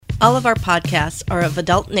All of our podcasts are of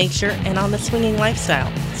adult nature and on the swinging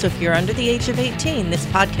lifestyle. So if you're under the age of 18, this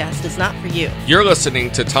podcast is not for you. You're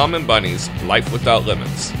listening to Tom and Bunny's Life Without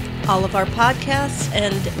Limits. All of our podcasts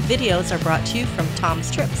and videos are brought to you from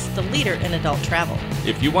Tom's Trips, the leader in adult travel.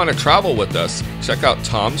 If you want to travel with us, check out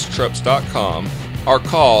tomstrips.com or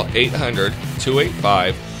call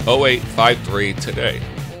 800-285-0853 today.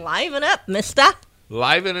 Liven up, mister.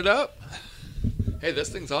 Liven it up. Hey, this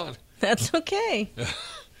thing's on. That's okay.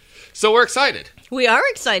 So we're excited. We are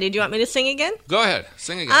excited. Do you want me to sing again? Go ahead.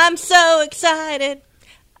 Sing again. I'm so excited.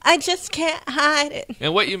 I just can't hide it.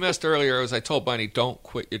 And what you missed earlier was I told Bunny, don't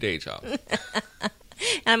quit your day job.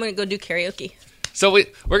 I'm going to go do karaoke. So we're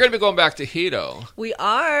going to be going back to Hito. We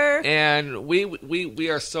are. And we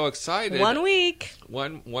are so excited. 1 week.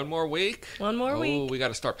 One more week? One more week. Oh, we got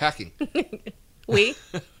to start packing. We?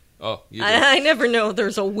 Oh, you do. I never know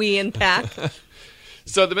there's a we in pack.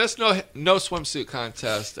 So the Miss No Swimsuit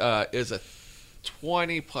Contest is a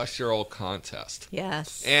 20-plus-year-old contest.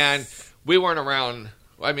 Yes. And we weren't around.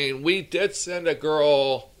 I mean, we did send a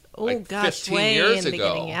girl 15 years ago.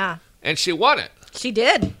 Beginning, yeah. And she won it. She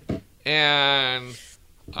did. And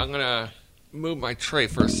I'm going to move my tray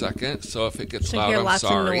for a second, so if it gets loud, I'm sorry. Hear lots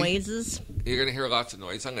of noises. You're going to hear lots of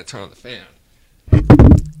noise. I'm going to turn on the fan.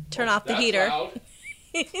 Turn off the That's heater. Loud.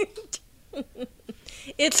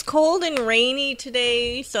 It's cold and rainy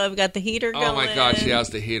today, so I've got the heater going. Oh my God, she has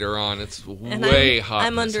the heater on. It's way hot.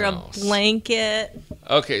 I'm under a blanket.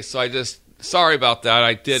 Okay, so sorry about that.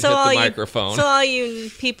 I did hit the microphone. So all you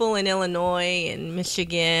people in Illinois and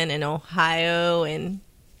Michigan and Ohio and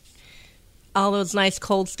all those nice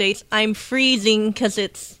cold states, I'm freezing because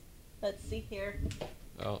it's, let's see here,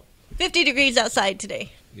 50 degrees outside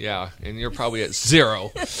today. Yeah, and you're probably at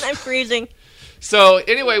 0. I'm freezing. So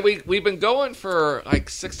anyway, we've been going for like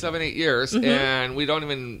 6, 7, 8 years, and we don't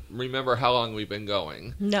even remember how long we've been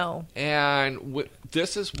going. No. And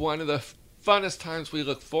this is one of the funnest times we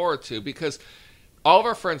look forward to because all of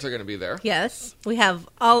our friends are going to be there. Yes. We have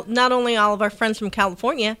not only all of our friends from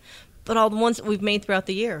California, but all the ones that we've made throughout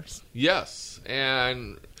the years. Yes.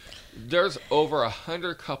 And there's over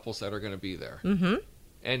 100 couples that are going to be there. Mm-hmm.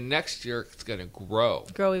 And next year it's going to grow.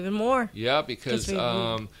 Grow even more. Yeah, because we've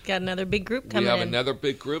got another big group coming in. We have another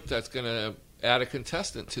big group that's going to add a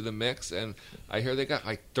contestant to the mix. And I hear they got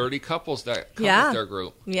like 30 couples that come with their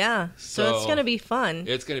group. Yeah. So it's going to be fun.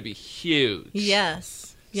 It's going to be huge.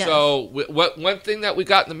 Yes. So one thing that we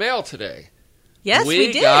got in the mail today. Yes, we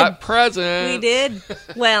did. We got presents. We did.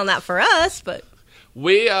 Well, not for us, but...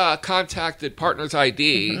 We contacted Partners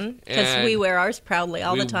ID. Because we wear ours proudly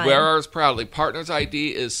all the time. We wear ours proudly. Partners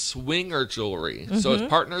ID is swinger jewelry. So it's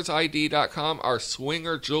partnersid.com or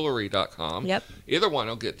swingerjewelry.com. Yep. Either one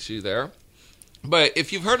will get you there. But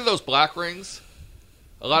if you've heard of those black rings,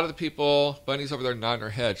 a lot of the people, Bunny's over there nodding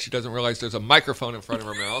her head. She doesn't realize there's a microphone in front of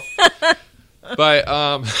her mouth. But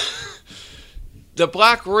the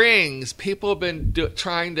black rings, people have been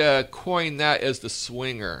trying to coin that as the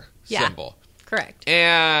swinger symbol. Correct.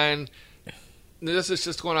 And this is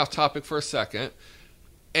just going off topic for a second.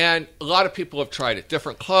 And a lot of people have tried it.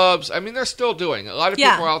 Different clubs. I mean, they're still doing it. A lot of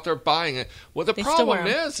people are out there buying it. Well, the problem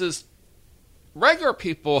is regular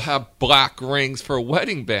people have black rings for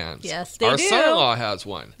wedding bands. Yes, they do. Our son-in-law has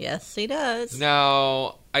one. Yes, he does.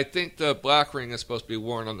 Now, I think the black ring is supposed to be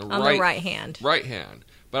worn on the right hand. Right hand.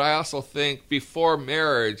 But I also think before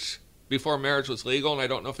marriage was legal, and I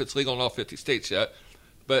don't know if it's legal in all 50 states yet,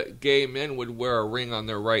 but gay men would wear a ring on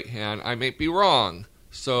their right hand. I may be wrong,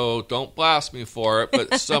 so don't blast me for it,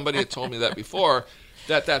 but somebody had told me that before,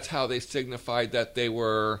 that's how they signified that they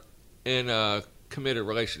were in a committed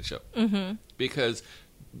relationship. Mm-hmm. Because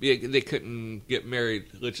they couldn't get married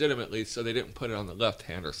legitimately, so they didn't put it on the left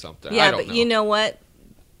hand or something. Yeah, I don't know. You know what?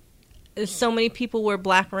 So many people wear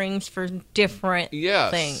black rings for different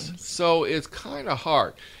things. So it's kind of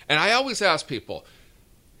hard. And I always ask people,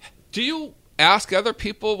 do you ask other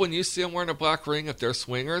people when you see them wearing a black ring if they're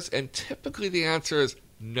swingers? And typically the answer is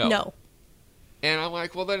no. No. And I'm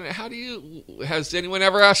like, well, then has anyone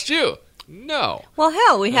ever asked you? No. Well,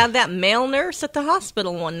 hell, we had that male nurse at the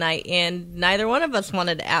hospital one night, and neither one of us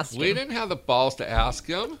wanted to ask him. We didn't have the balls to ask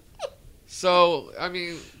him. So, I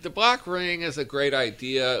mean, the black ring is a great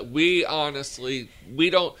idea. We honestly,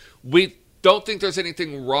 we don't think there's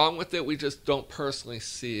anything wrong with it. We just don't personally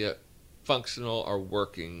see it functional or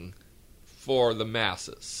working for the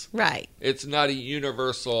masses. Right. It's not a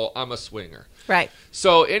universal, I'm a swinger. Right.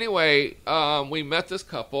 So anyway, we met this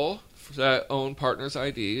couple that own Partners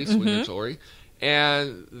ID, Swinger Jewelry,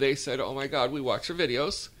 and they said, oh my God, we watch your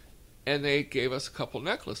videos, and they gave us a couple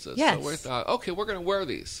necklaces. Yes. So we thought, okay, we're going to wear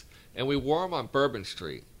these. And we wore them on Bourbon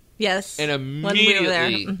Street. Yes. And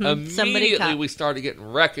immediately we started getting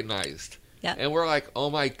recognized. Yep. And we're like, oh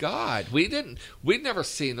my God, we'd never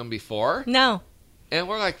seen them before. No. And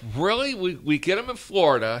we're like, really? We get them in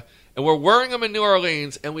Florida, and we're wearing them in New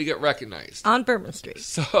Orleans, and we get recognized. On Bourbon Street.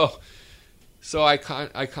 So I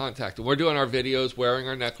contacted them. We're doing our videos wearing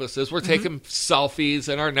our necklaces. We're taking selfies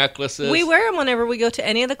in our necklaces. We wear them whenever we go to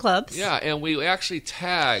any of the clubs. Yeah, and we actually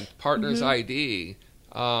tag Partners ID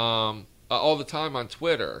all the time on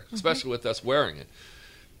Twitter, especially with us wearing it.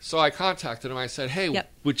 So I contacted them. I said, hey,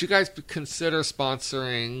 would you guys consider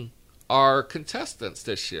sponsoring our contestants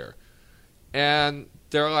this year? And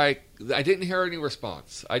they're like, I didn't hear any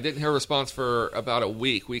response. I didn't hear a response for about a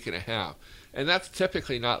week and a half. And that's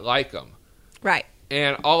typically not like them. Right.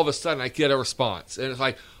 And all of a sudden I get a response. And it's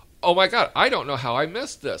like, oh my God, I don't know how I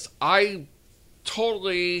missed this. I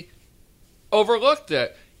totally overlooked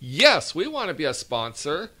it. Yes, we want to be a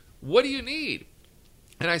sponsor. What do you need?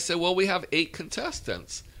 And I said, well, we have 8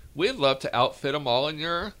 contestants. We'd love to outfit them all in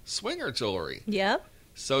your swinger jewelry. Yep.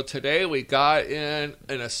 So today we got in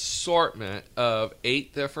an assortment of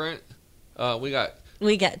 8 different. We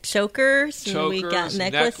got chokers, we got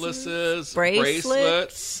necklaces,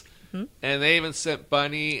 bracelets. And they even sent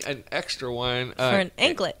Bunny an extra one. For an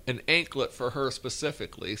anklet. An anklet for her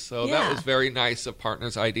specifically. So that was very nice of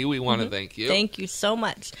Partners ID. We want to thank you. Thank you so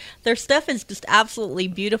much. Their stuff is just absolutely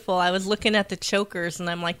beautiful. I was looking at the chokers, and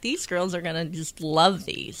I'm like, these girls are going to just love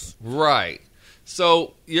these. Right.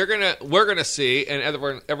 So we're gonna see, and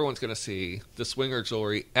everyone's gonna see the swinger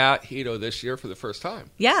jewelry at Hedo this year for the first time.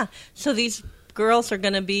 Yeah. So these girls are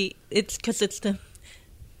gonna be.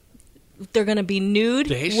 They're going to be nude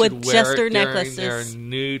with just their necklaces. Their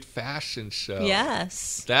nude fashion show.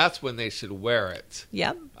 Yes. That's when they should wear it.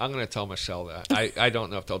 Yep. I'm going to tell Michelle that. I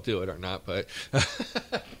don't know if they'll do it or not, but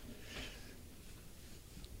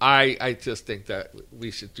I just think that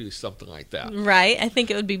we should do something like that. Right. I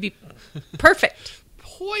think it would be perfect.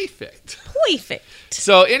 Perfect.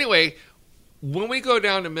 So anyway, when we go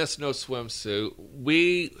down to Miss No Swimsuit,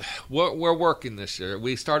 we're working this year.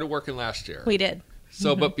 We started working last year. We did.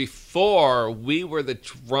 So, but before, we were the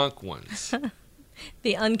drunk ones.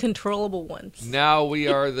 The uncontrollable ones. Now we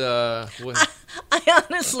are the... I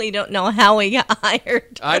honestly don't know how we got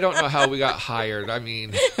hired. I don't know how we got hired. I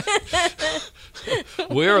mean,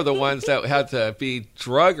 we're the ones that had to be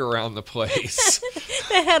drug around the place.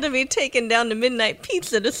 They had to be taken down to Midnight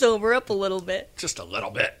Pizza to sober up a little bit. Just a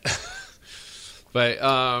little bit. But,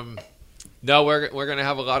 no, we're going to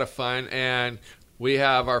have a lot of fun, and... We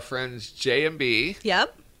have our friends J and B.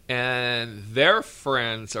 Yep. And their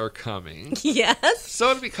friends are coming. Yes.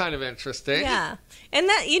 So it'll be kind of interesting. Yeah. And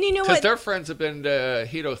that, you know what? Because their friends have been to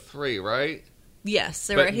Hedo 3, right? Yes,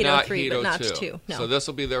 they were at Hedo 3, but not 2. No. So this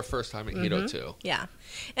will be their first time at Hedo 2. Yeah.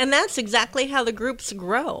 And that's exactly how the groups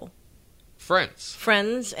grow.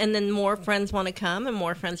 Friends, and then more friends want to come, and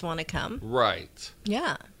more friends want to come. Right.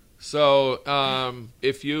 Yeah. So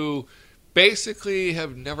if you... basically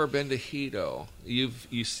have never been to Hedo.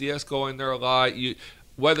 You see us going there a lot.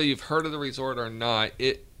 Whether you've heard of the resort or not,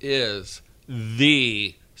 it is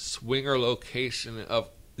the swinger location of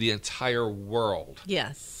the entire world.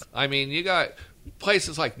 Yes. I mean, you got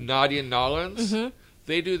places like Naughty and Nolans.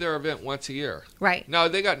 They do their event once a year. Right. Now,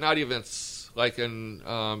 they got Naughty events like in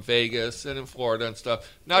Vegas and in Florida and stuff.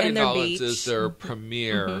 Naughty and Nolans is their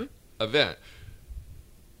premier event.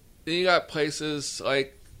 Then you got places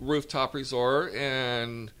like Rooftop Resort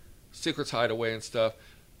and Secrets Hideaway and stuff,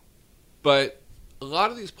 but a lot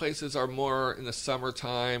of these places are more in the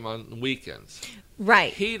summertime on weekends.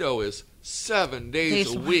 Right. Hedo is 7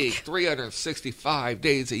 days a week, 365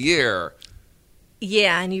 days a year.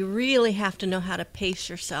 Yeah, and you really have to know how to pace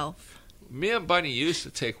yourself. Me and Bunny used to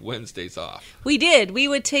take Wednesdays off. We did. We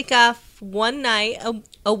would take off one night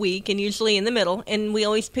a week, and usually in the middle, and we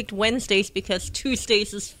always picked Wednesdays because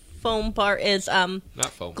Tuesdays is foam part is not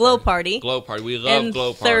foam glow party. Glow party. We love and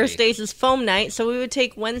glow party. Thursdays is foam night, so we would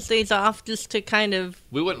take Wednesdays off just to kind of.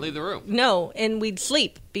 We wouldn't leave the room. No, and we'd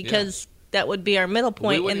sleep because that would be our middle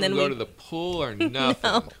point. We wouldn't and then even go to the pool or nothing.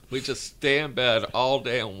 No. We just stay in bed all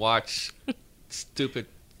day and watch stupid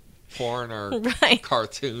porn or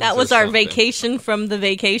cartoons. That was our vacation from the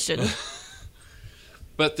vacation.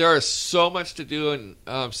 But there is so much to do and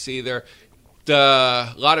see there.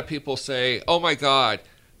 A lot of people say, "Oh my God."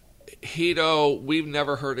 Hedo, we've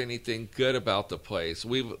never heard anything good about the place.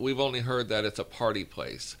 We've only heard that it's a party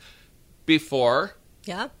place. Before,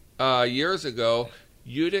 years ago,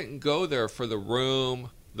 you didn't go there for the room,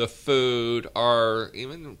 the food, or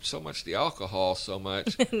even so much the alcohol so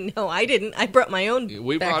much. No, I didn't. I brought my own.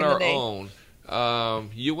 We brought our own.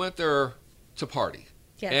 You went there to party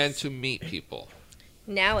and to meet people.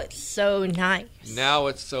 Now it's so nice. Now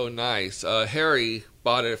it's so nice. Harry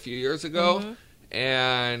bought it a few years ago,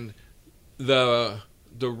 and the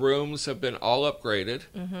rooms have been all upgraded.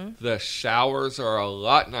 The showers are a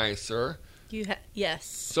lot nicer. Yes.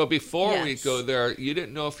 So before we go there, you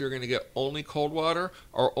didn't know if you were going to get only cold water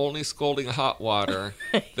or only scalding hot water.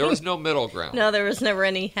 There was no middle ground. No, there was never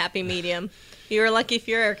any happy medium. You were lucky if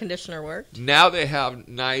your air conditioner worked. Now they have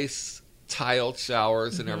nice tiled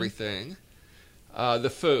showers and everything. The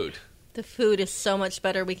food. The food is so much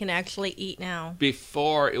better. We can actually eat now.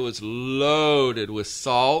 Before, it was loaded with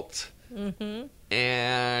salt.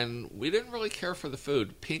 And we didn't really care for the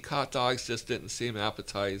food. Pink hot dogs just didn't seem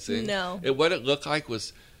appetizing. No. What it looked like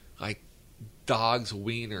was like dogs'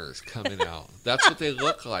 wieners coming out. That's what they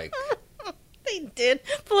looked like. They did.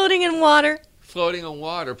 Floating in water. Floating in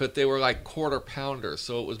water, but they were like quarter pounders,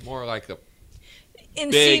 so it was more like a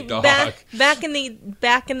big dog. Back in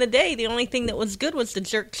the day, the only thing that was good was the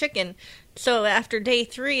jerk chicken. So after day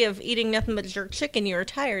 3 of eating nothing but jerk chicken, you were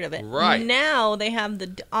tired of it. Right. Now they have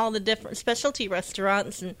all the different specialty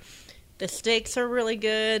restaurants, and the steaks are really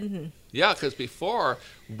good. Yeah, because before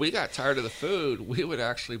we got tired of the food, we would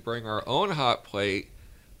actually bring our own hot plate,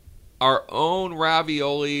 our own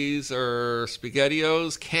raviolis or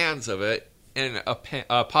SpaghettiOs, cans of it, in a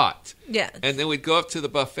pot. Yeah. And then we'd go up to the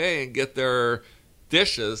buffet and get their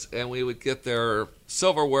dishes, and we would get their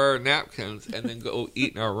silverware napkins, and then go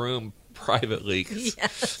eat in our room privately.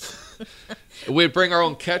 Yes. We'd bring our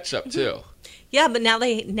own ketchup too. Yeah, but now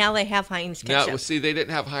they have Heinz ketchup. Now, see, they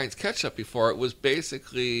didn't have Heinz ketchup before. It was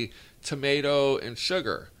basically tomato and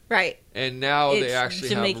sugar. Right. And now they It's actually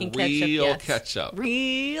Jamaican have real ketchup.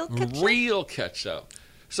 Real ketchup. Real ketchup.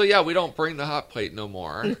 So yeah, we don't bring the hot plate no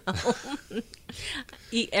more. No.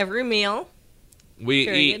 Eat every meal. We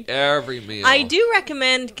eat every meal. I do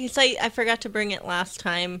recommend, because I forgot to bring it last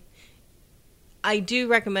time, I do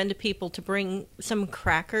recommend to people to bring some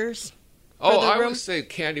crackers. I would say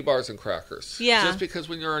candy bars and crackers. Yeah. Just because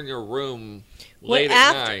when you're in your room late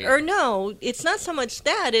at night. Or no, it's not so much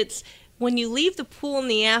that. It's when you leave the pool in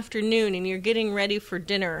the afternoon and you're getting ready for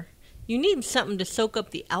dinner, you need something to soak up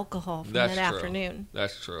the alcohol from that afternoon.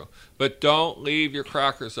 That's true. But don't leave your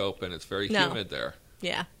crackers open. It's very humid there.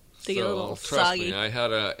 Yeah. They get a little trust soggy. me, I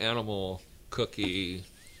had an animal cookie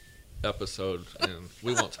episode, and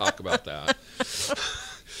we won't talk about that.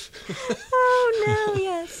 Oh, no,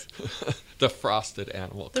 yes. The frosted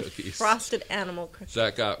animal cookies. Frosted animal cookies.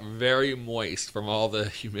 That got very moist from all the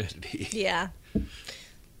humidity. Yeah.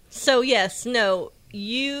 So, yes, no,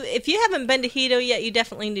 if you haven't been to Hito yet, you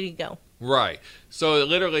definitely need to go. Right. So,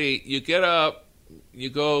 literally, you get up, you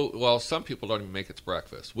go, well, some people don't even make it to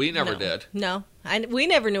breakfast. We never did. No. We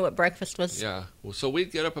never knew what breakfast was. Yeah. So,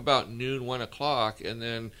 we'd get up about noon, 1 o'clock, and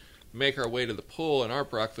then make our way to the pool, and our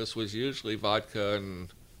breakfast was usually vodka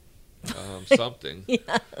and something.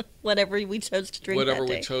 Yeah, whatever we chose to drink Whatever that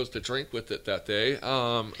day. we chose to drink with it that day.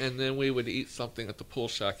 And then we would eat something at the pool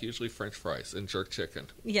shack, usually French fries and jerk chicken.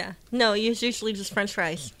 Yeah. No, it's usually just French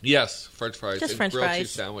fries. Yes, French fries Just and French grilled fries.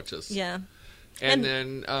 cheese sandwiches. Yeah. And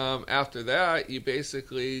then after that, you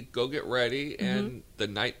basically go get ready, and the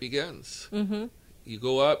night begins. Mm-hmm. You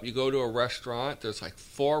go up, you go to a restaurant. There's like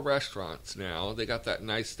 4 restaurants now. They got that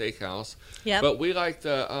nice steakhouse. Yeah. But we like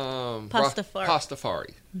the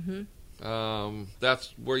Pastafari. Mm-hmm.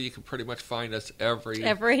 That's where you can pretty much find us every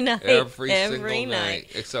night. Every single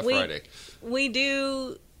night, except Friday. We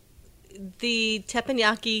do the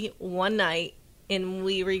teppanyaki one night, and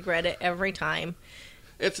we regret it every time.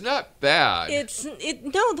 It's not bad.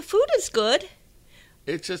 No, the food is good.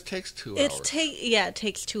 It just takes 2 hours. It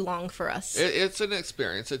takes too long for us. It's an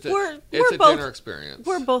experience. It's a dinner experience.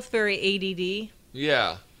 We're both very ADD.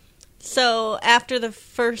 Yeah. So after the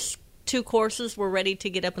first 2 courses, we're ready to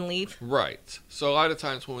get up and leave. Right. So a lot of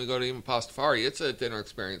times when we go to even Pastafari, it's a dinner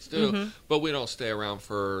experience too, but we don't stay around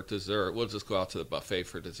for dessert. We'll just go out to the buffet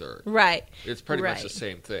for dessert. Right. It's pretty much the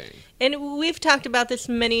same thing. And we've talked about this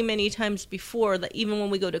many, many times before, that even when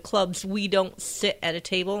we go to clubs, we don't sit at a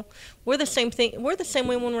table. We're the same thing. We're the same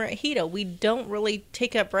way when we're at Hito. We don't really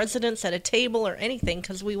take up residence at a table or anything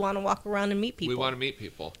because we want to walk around and meet people. We want to meet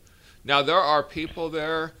people. Now, there are people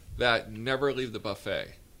there that never leave the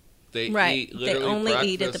buffet. They eat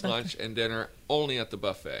literally breakfast, lunch, and dinner only at the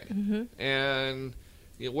buffet. Mm-hmm. And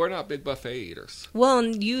we're not big buffet eaters. Well,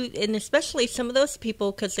 and especially some of those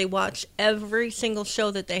people, because they watch every single show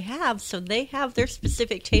that they have, so they have their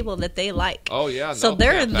specific table that they like. Oh, yeah. So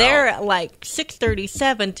they're there at like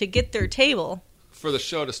 6:37 to get their table. For the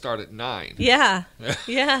show to start at 9. Yeah.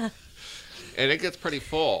 Yeah. And it gets pretty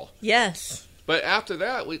full. Yes. But after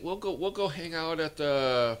that, we'll go hang out at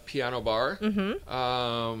the piano bar.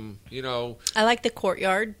 You know, I like the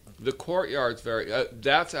courtyard. The courtyard's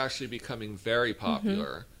that's actually becoming very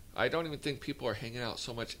popular. I don't even think people are hanging out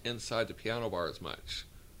so much inside the piano bar as much.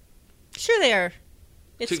 Sure they are.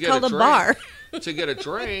 It's called a bar. To get a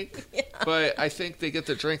drink, yeah. But I think they get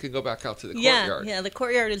the drink and go back out to the courtyard. Yeah, the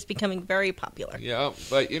courtyard is becoming very popular. Yeah,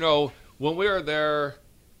 but you know, when we were there,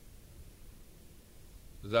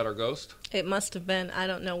 is that our ghost? It must have been. I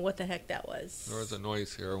don't know what the heck that was. There was a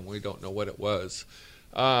noise here, and we don't know what it was.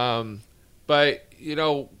 But, you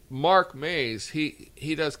know, Mark Mays,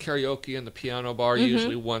 he does karaoke in the piano bar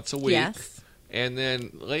usually once a week. Yes. And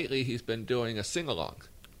then lately he's been doing a sing-along.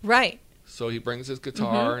 Right. So he brings his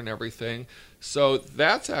guitar and everything. So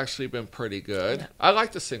that's actually been pretty good. Yeah. I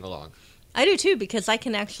like to sing along. I do too, because I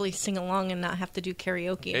can actually sing along and not have to do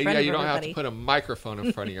karaoke in front of everybody. Yeah, you don't have to put a microphone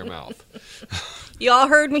in front of your mouth. You all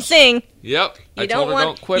heard me sing. Yep. I told her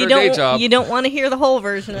don't quit her day job. You don't want to hear the whole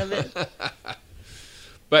version of it.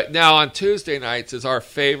 But now on Tuesday nights is our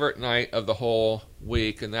favorite night of the whole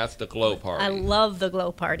week, and that's the Glow Party. I love the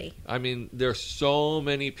Glow Party. I mean, there's so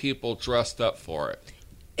many people dressed up for it.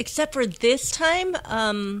 Except for this time,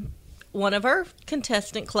 one of our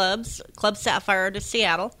contestant clubs, Club Sapphire out of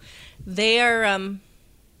Seattle, they are,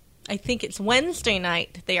 I think it's Wednesday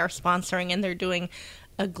night, they are sponsoring, and they're doing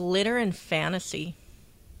a glitter and fantasy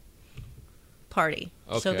party.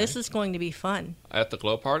 Okay. So this is going to be fun. At the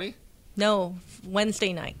Glow Party? No,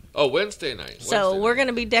 Wednesday night. Oh, Wednesday night. So we're going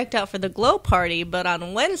to be decked out for the Glow Party, but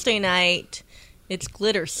on Wednesday night, it's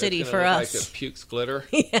Glitter City for us. Like it pukes glitter?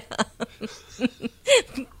 Yeah.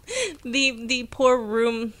 The poor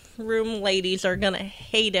room ladies are going to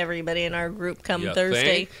hate everybody in our group come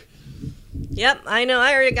Thursday. Think? Yep, I know.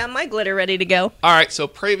 I already got my glitter ready to go. All right, so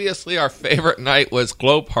previously our favorite night was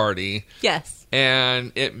Glow Party. Yes.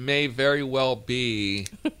 And it may very well be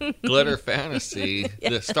Glitter Fantasy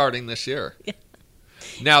starting this year. Yeah.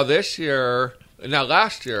 Now last year,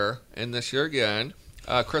 and this year again,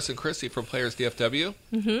 Chris and Chrissy from Players DFW,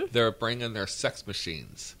 they're bringing their sex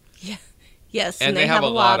machines. Yeah. Yes, and they have a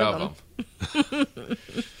lot of them.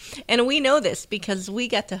 And we know this because we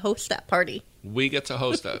got to host that party. We get to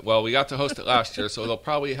host it. Well, we got to host it last year, so they'll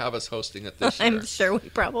probably have us hosting it this year. I'm sure we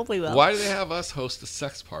probably will. Why do they have us host a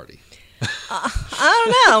sex party?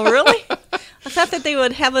 I don't know, really? I thought that they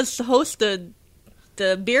would have us host the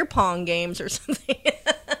beer pong games or something.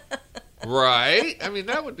 Right? I mean,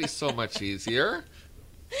 that would be so much easier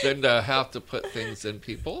than to have to put things in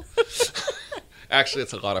people. Actually,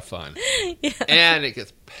 it's a lot of fun. Yeah. And it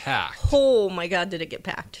gets packed. Oh, my God, did it get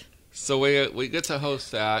packed. So we get to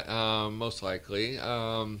host that, most likely.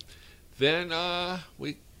 Then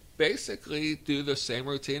we basically do the same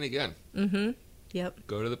routine again. Mm-hmm. Yep.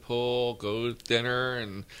 Go to the pool, go to dinner,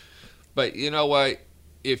 but you know what?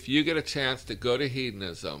 If you get a chance to go to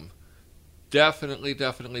Hedonism, definitely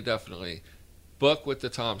book with the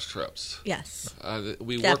Tom's Trips. Yes.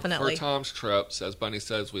 We definitely work for Tom's Trips. As Bunny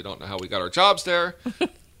says, we don't know how we got our jobs there,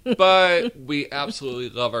 but we absolutely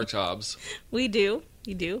love our jobs. We do.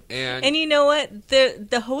 You do. And you know what?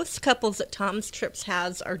 The host couples that Tom's Trips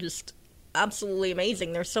has are just absolutely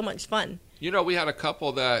amazing. They're so much fun. You know, we had a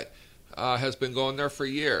couple that has been going there for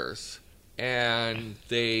years, and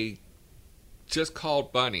they just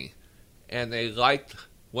called Bunny, and they liked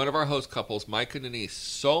one of our host couples, Mike and Denise,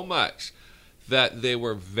 so much that they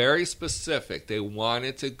were very specific. They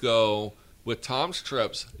wanted to go with Tom's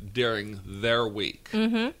Trips during their week.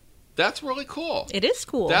 Mm-hmm. That's really cool. It is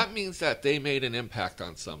cool. That means that they made an impact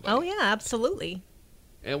on somebody. Oh, yeah, absolutely.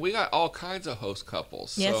 And we got all kinds of host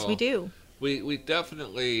couples. Yes, we do. We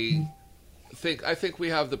definitely I think we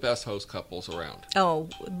have the best host couples around. Oh,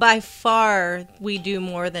 by far, we do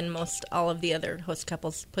more than all of the other host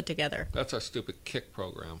couples put together. That's our stupid kick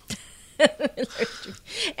program.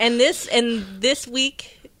 And this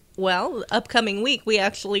week, well, upcoming week,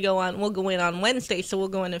 we'll go in on Wednesday, so we'll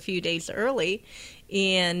go in a few days early,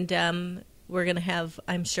 and we're going to have,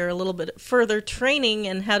 I'm sure, a little bit further training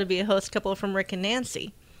in how to be a host couple from Rick and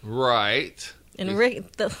Nancy. Right. And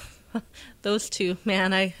Rick, those two,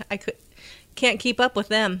 man, I can't keep up with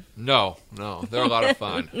them. No, they're a lot of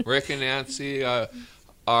fun. Rick and Nancy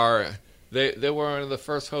are. They were one of the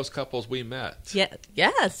first host couples we met. Yeah,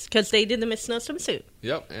 yes, because they did the Miss Snow swimsuit.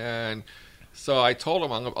 Yep, and so I told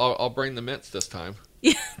them I'll bring the mints this time.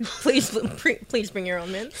 Yeah, please bring your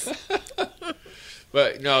own mints.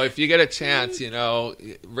 But no, if you get a chance,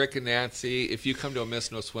 Rick and Nancy, if you come to a Miss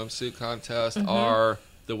Snow swimsuit contest, or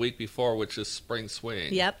the week before, which is spring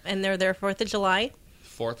swing. Yep, and they're there 4th of July.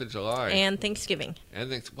 4th of July. And Thanksgiving.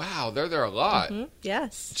 Wow, they're there a lot. Mm-hmm.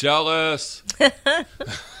 Yes. Jealous.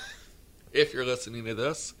 if you're listening to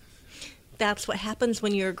this. That's what happens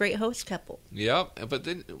when you're a great host couple. Yep, but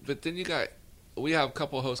then we have a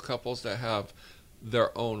couple of host couples that have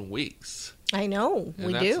their own weeks. I know, and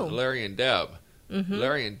we that's do. Larry and Deb. Mm-hmm.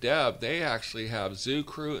 Larry and Deb, they actually have Zoo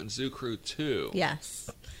Crew and Zoo Crew 2. Yes.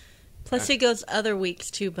 Plus he goes other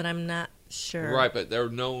weeks too, but I'm not sure. Right, but they're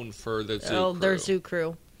known for the Zoo Crew. Oh, they're Zoo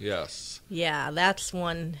Crew. Yes. Yeah, that's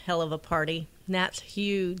one hell of a party. That's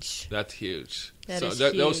huge. That's huge. That is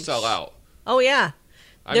huge. They'll huge. sell out. Oh, yeah.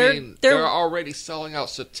 They're already selling out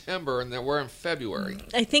September, and we're in February.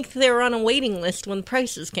 I think they were on a waiting list when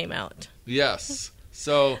prices came out. Yes.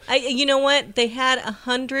 So you know what? They had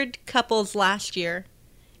 100 couples last year,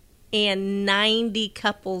 and 90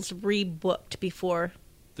 couples rebooked before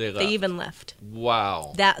they even left.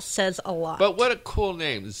 Wow. That says a lot. But what a cool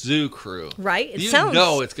name, Zoo Crew. Right? You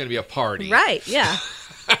know it's going to be a party. Right, yeah.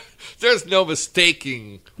 There's no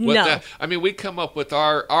mistaking what No. that. I mean, we come up with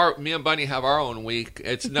our me and Bunny have our own week.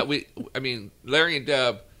 It's not Larry and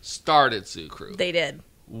Deb started Zoo Crew. They did.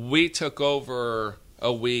 We took over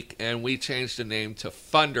a week and we changed the name to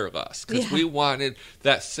Funderlust because we wanted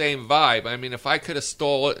that same vibe. I mean, if I could have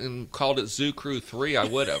stole it and called it Zoo Crew 3, I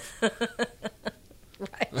would have.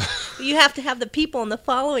 Right. You have to have the people and the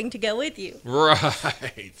following to go with you.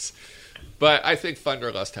 Right. But I think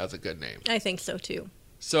Funderlust has a good name. I think so too.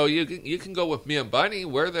 So you can go with me and Bunny.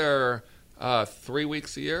 We're there 3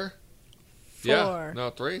 weeks a year. 4. Yeah,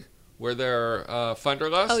 no, 3. We're there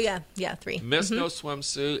Funderlust. Oh, yeah, 3. Miss No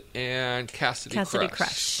Swimsuit and Cassidy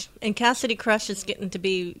Crush. And Cassidy Crush is getting to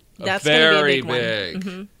be, that's very going to be a big big.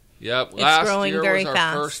 one. Mm-hmm. Yep. It's Last growing year very was our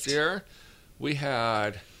fast. first year. We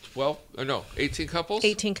had 18 couples.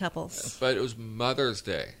 18 couples. But it was Mother's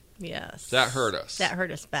Day. Yes. That hurt us. That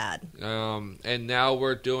hurt us bad. And now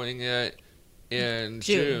we're doing it in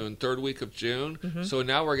June, third week of June. Mm-hmm. So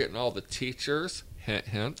now we're getting all the teachers, hint,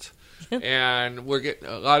 hint. And we're getting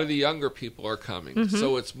a lot of the younger people are coming. Mm-hmm.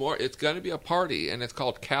 So it's going to be a party, and it's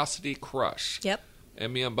called Cassidy Crush. Yep.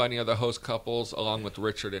 And me and Bunny are the host couples along with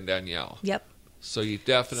Richard and Danielle. Yep. So you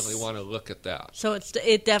definitely want to look at that. So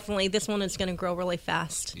this one is going to grow really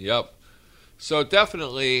fast. Yep. So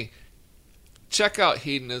definitely check out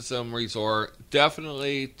Hedonism Resort.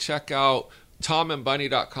 Definitely check out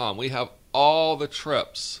tomandbunny.com. We have all the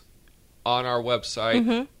trips on our website.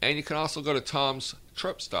 Mm-hmm. And you can also go to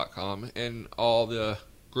tomstrips.com, and all the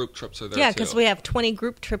group trips are there, yeah, because we have 20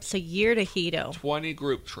 group trips a year to Hedo. 20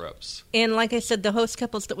 group trips. And like I said, the host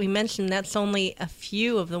couples that we mentioned, that's only a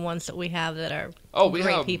few of the ones that we have that are we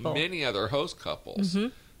great have people. Many other host couples.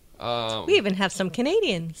 Mm-hmm. We even have some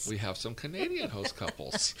Canadians. We have some Canadian host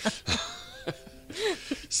couples.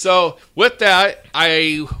 So with that,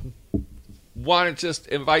 I want to just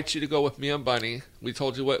invite you to go with me and Bunny. We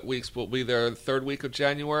told you what weeks we'll be there. The third week of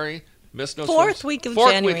January. Fourth week of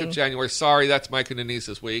January. Sorry, that's Mike and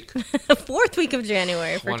Denise's week. Fourth week of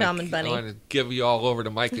January for Tom and Bunny. I want to give you all over to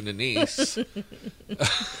Mike and Denise.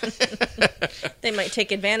 They might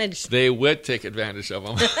take advantage. They would take advantage of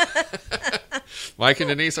them. Mike and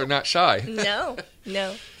Denise are not shy. No.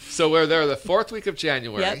 So we're there the fourth week of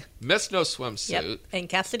January. Yep. Miss No Swimsuit. Yep. And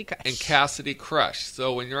Cassidy Crush.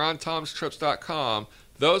 So when you're on tomstrips.com,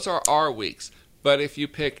 those are our weeks. But if you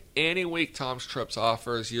pick any week Tom's Trips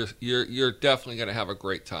offers, you're definitely going to have a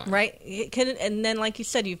great time. Right. And then, like you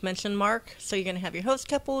said, you've mentioned Mark. So you're going to have your host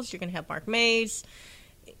couples. You're going to have Mark Mays.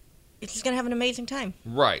 It's just going to have an amazing time.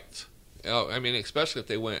 Right. I mean, especially if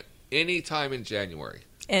they went any time in January.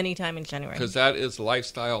 Anytime in January. Because that is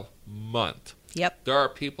Lifestyle Month. Yep. There are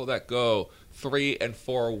people that go 3 and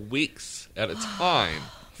 4 weeks at a time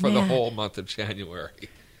for the whole month of January.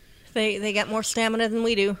 They got more stamina than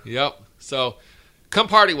we do. Yep. So come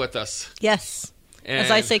party with us. Yes.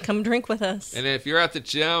 As I say, come drink with us. And if you're at the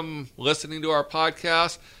gym listening to our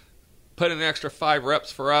podcast, put an extra 5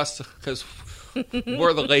 reps for us because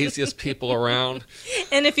we're the laziest people around.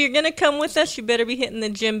 And if you're going to come with us, you better be hitting the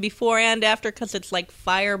gym before and after because it's like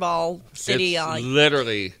Fireball City. It's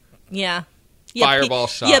literally Fireball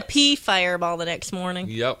shots. You pee Fireball the next morning.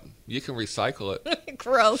 Yep. You can recycle it.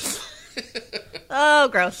 Gross. Oh,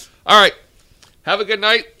 gross. All right. Have a good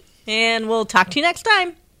night. And we'll talk to you next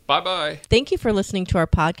time. Bye-bye. Thank you for listening to our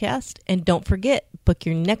podcast. And don't forget, book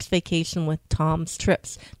your next vacation with Tom's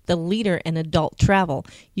Trips, the leader in adult travel.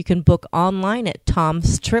 You can book online at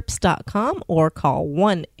tomstrips.com or call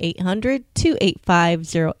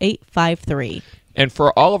 1-800-285-0853. And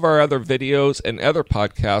for all of our other videos and other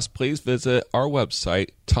podcasts, please visit our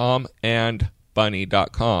website,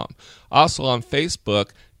 tomandbunny.com. Also on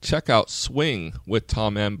Facebook, check out Swing with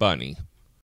Tom and Bunny.